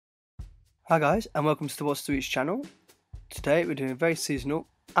Hi guys, and welcome to the What2Eat channel. Today we're doing a very seasonal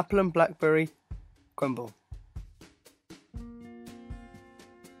apple and blackberry crumble.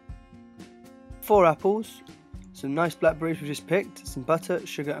 4 apples, some nice blackberries we just picked, some butter,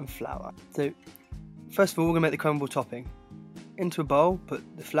 sugar and flour. So first of all we're going to make the crumble topping. Into a bowl put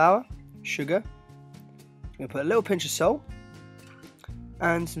the flour, sugar, we're going to put a little pinch of salt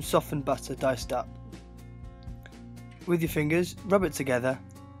and some softened butter diced up. With your fingers rub it together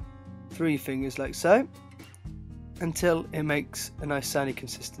through your fingers like so until it makes a nice sandy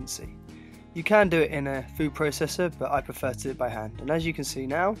consistency. You can do it in a food processor, but I prefer to do it by hand, and as you can see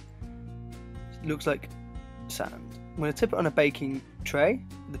now it looks like sand. I'm going to tip it on a baking tray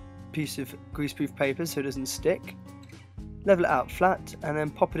with a piece of greaseproof paper so it doesn't stick, level it out flat and then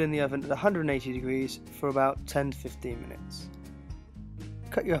pop it in the oven at 180 degrees for about 10 to 15 minutes.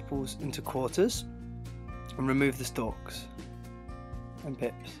 Cut your apples into quarters and remove the stalks and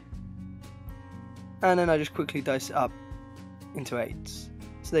pips. And then I just quickly dice it up into 8s.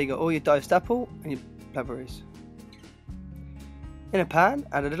 So there you go, all your diced apple and your blackberries. In a pan,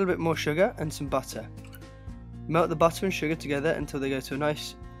 add a little bit more sugar and some butter. Melt the butter and sugar together until they go to a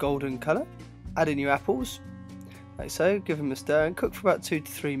nice golden colour. Add in your apples, like so, give them a stir and cook for about 2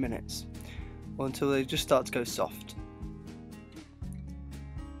 to 3 minutes, or until they just start to go soft.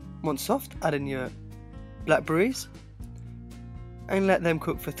 Once soft, add in your blackberries and let them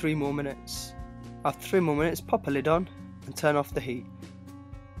cook for 3 more minutes. After 3 more minutes, pop a lid on and turn off the heat.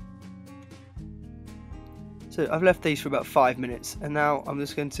 So I've left these for about 5 minutes, and now I'm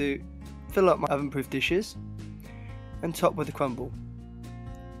just going to fill up my oven-proof dishes and top with the crumble.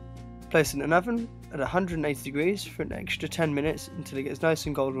 Place it in an oven at 180 degrees for an extra 10 minutes until it gets nice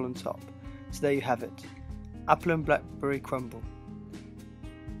and golden on top. So there you have it, apple and blackberry crumble.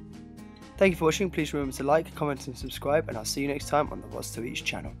 Thank you for watching. Please remember to like, comment and subscribe, and I'll see you next time on the What2Eat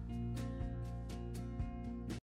channel.